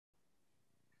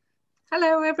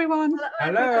Hello, everyone.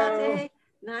 Hello, everybody.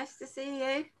 Nice to see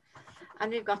you. And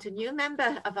we've got a new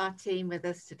member of our team with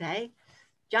us today,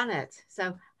 Janet.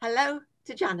 So hello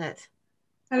to Janet.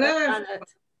 Hello, Janet.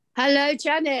 Hello,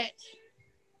 Janet.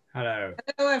 Hello.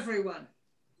 Hello, everyone.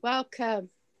 Welcome.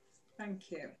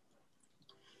 Thank you.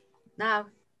 Now,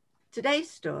 today's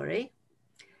story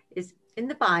is in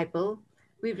the Bible.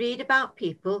 We read about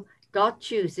people God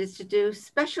chooses to do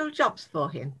special jobs for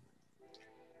him.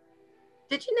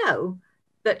 Did you know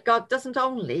that God doesn't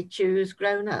only choose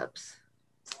grown-ups?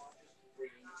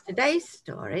 Today's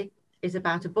story is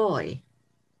about a boy,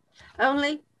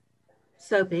 only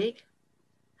so big,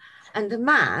 and a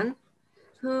man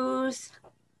who's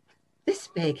this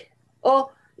big,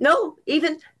 or no,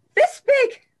 even this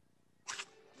big.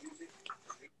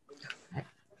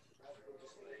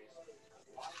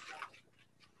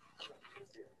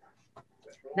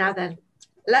 Now then,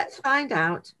 let's find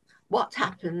out what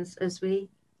happens as we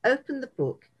open the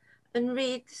book and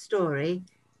read the story,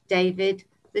 David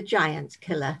the Giant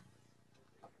Killer.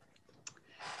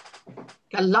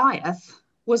 Goliath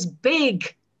was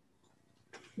big.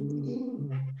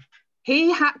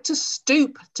 He had to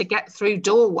stoop to get through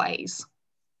doorways,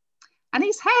 and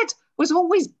his head was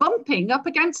always bumping up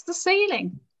against the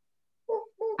ceiling.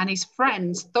 And his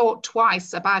friends thought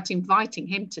twice about inviting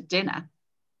him to dinner.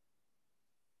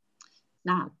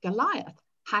 Now, Goliath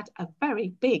had a very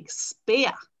big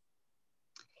spear.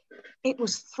 It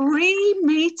was 3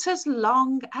 meters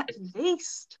long at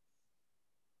least,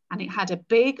 and it had a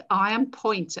big iron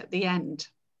point at the end.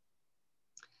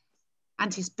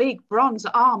 And his big bronze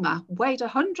armor weighed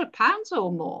 100 pounds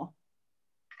or more.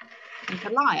 And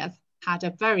Goliath had a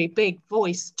very big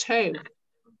voice too.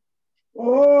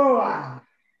 Oh.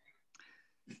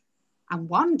 And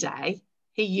one day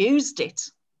he used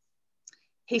it.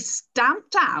 He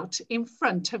stamped out in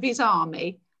front of his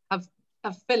army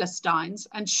of Philistines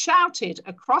and shouted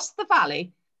across the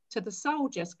valley to the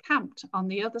soldiers camped on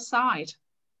the other side.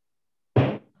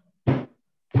 I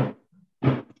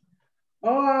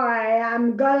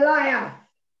am Goliath,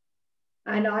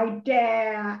 and I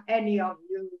dare any of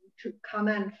you to come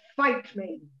and fight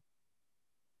me.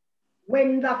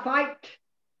 Win the fight,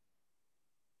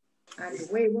 and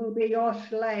we will be your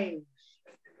slaves.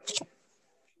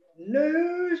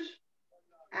 Lose,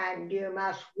 and you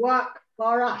must work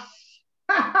for us.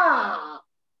 Ha ha!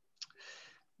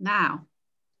 Now,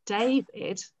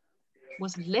 David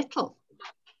was little,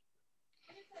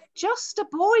 just a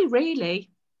boy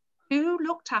really, who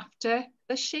looked after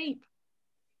the sheep.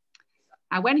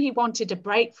 And when he wanted a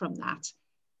break from that,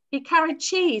 he carried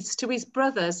cheese to his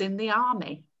brothers in the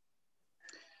army.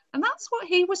 And that's what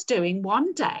he was doing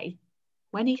one day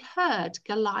when he heard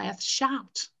Goliath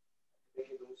shout.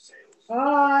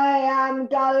 I am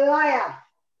Goliath.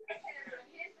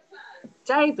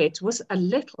 David was a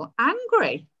little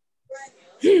angry.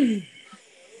 Who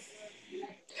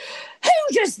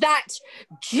does that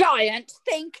giant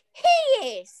think he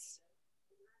is?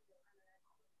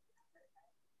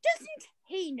 Doesn't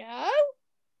he know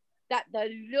that the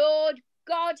Lord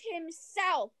God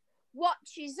himself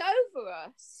watches over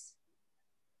us?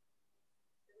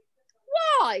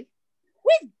 Why,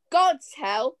 with God's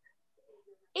help,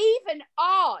 even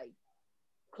I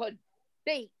could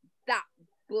beat that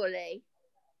bully.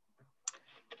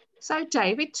 So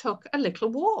David took a little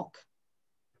walk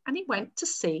and he went to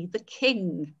see the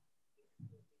king.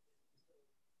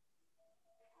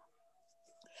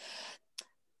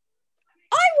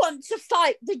 I want to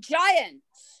fight the giant.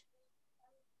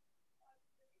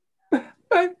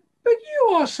 But you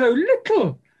are so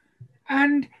little,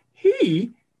 and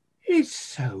he is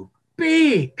so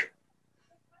big.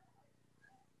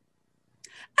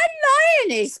 A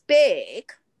lion is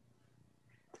big,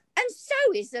 and so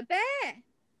is a bear.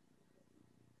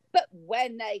 But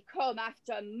when they come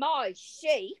after my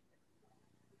sheep,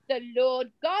 the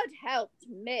Lord God helped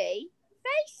me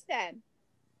face them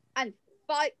and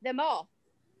fight them off.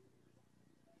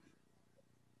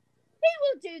 He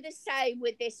will do the same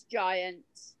with this giant.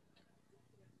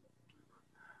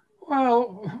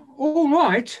 Well, all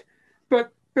right,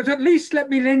 but at least let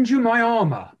me lend you my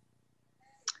armour.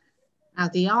 Now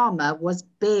the armour was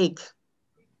big.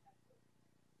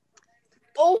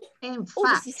 In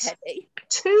fact, this is heavy.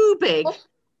 Too big.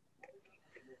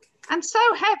 And so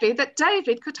heavy that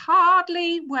David could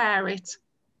hardly wear it.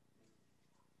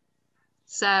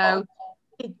 So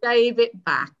he gave it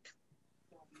back.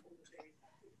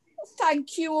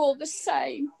 Thank you all the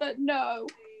same, but no.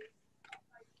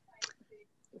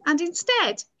 And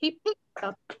instead, he picked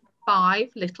up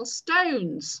 5 little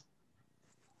stones.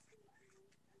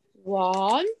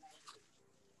 1,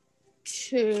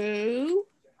 2,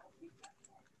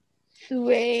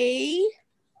 3,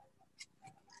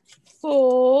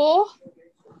 4, 5.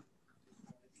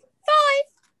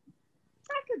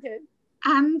 That'll do.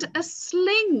 And a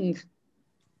sling.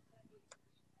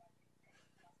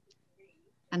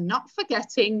 And not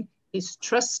forgetting his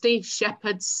trusty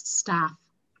shepherd's staff.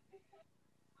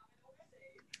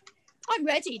 I'm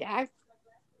ready now.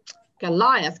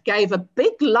 Goliath gave a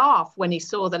big laugh when he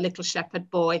saw the little shepherd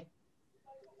boy.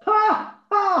 Ha,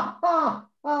 ha, ha,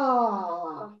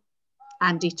 ha.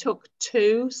 And he took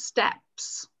 2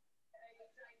 steps.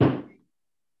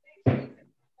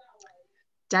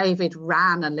 David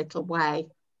ran a little way.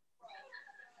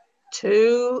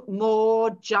 2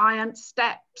 more giant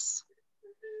steps.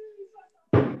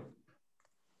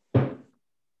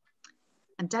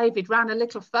 And David ran a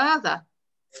little further.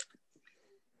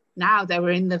 Now they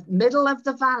were in the middle of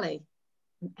the valley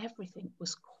and everything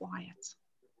was quiet.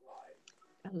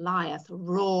 Goliath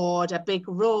roared a big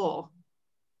roar.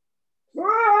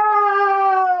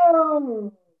 Whoa!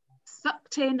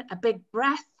 Sucked in a big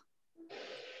breath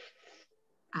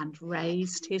and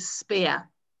raised his spear.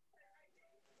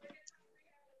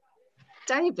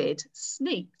 David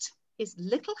sneaked his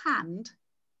little hand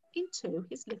into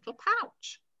his little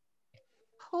pouch,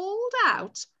 pulled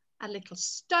out a little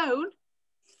stone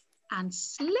and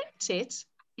slipped it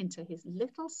into his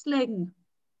little sling.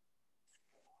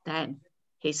 Then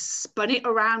he spun it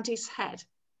around his head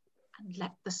and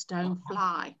let the stone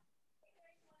fly.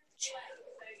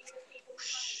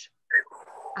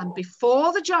 And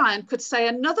before the giant could say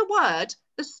another word,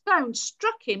 the stone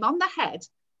struck him on the head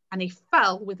and he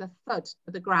fell with a thud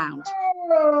to the ground.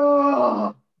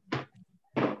 Oh!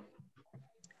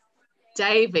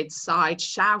 David's side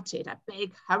shouted a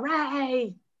big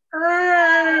hooray.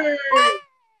 Hooray!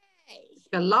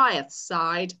 Goliath's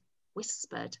side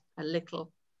whispered a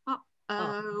little,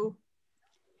 uh-oh.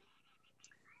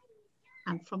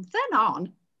 And from then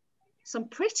on, some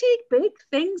pretty big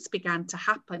things began to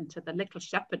happen to the little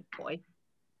shepherd boy.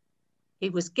 He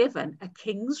was given a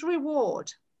king's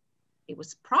reward. He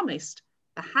was promised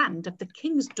the hand of the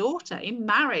king's daughter in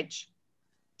marriage.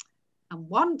 And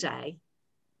one day,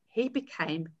 he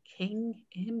became king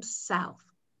himself,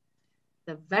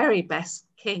 the very best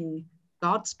king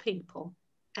God's people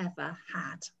ever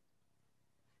had.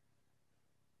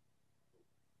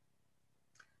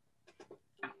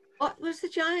 What was the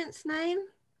giant's name?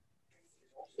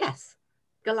 Yes,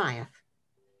 Goliath.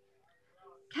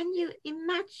 Can you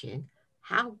imagine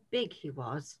how big he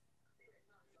was?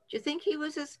 Do you think he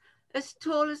was as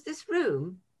tall as this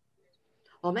room?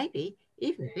 Or maybe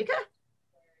even bigger?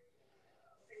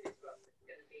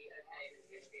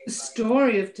 The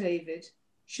story of David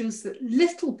shows that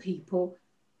little people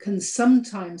can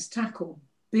sometimes tackle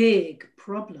big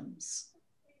problems.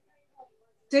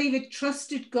 David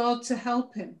trusted God to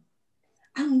help him,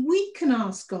 and we can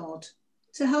ask God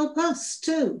to help us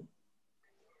too.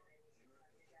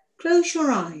 Close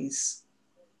your eyes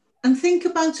and think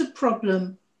about a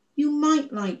problem you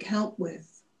might like help with.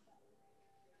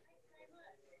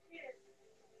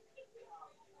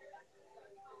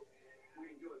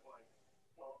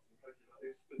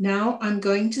 Now I'm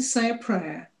going to say a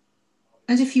prayer,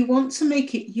 and if you want to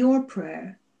make it your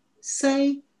prayer,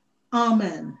 say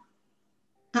Amen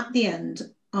at the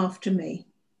end after me.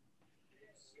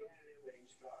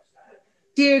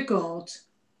 Dear God,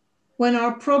 when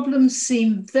our problems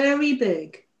seem very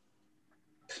big,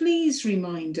 please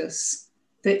remind us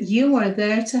that you are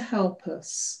there to help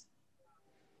us.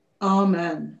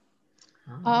 Amen.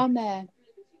 Amen.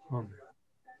 Amen.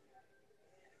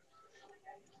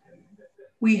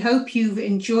 We hope you've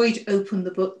enjoyed Open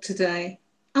the Book today,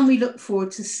 and we look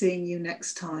forward to seeing you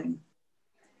next time.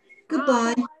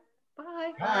 Goodbye.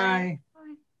 Bye. Bye.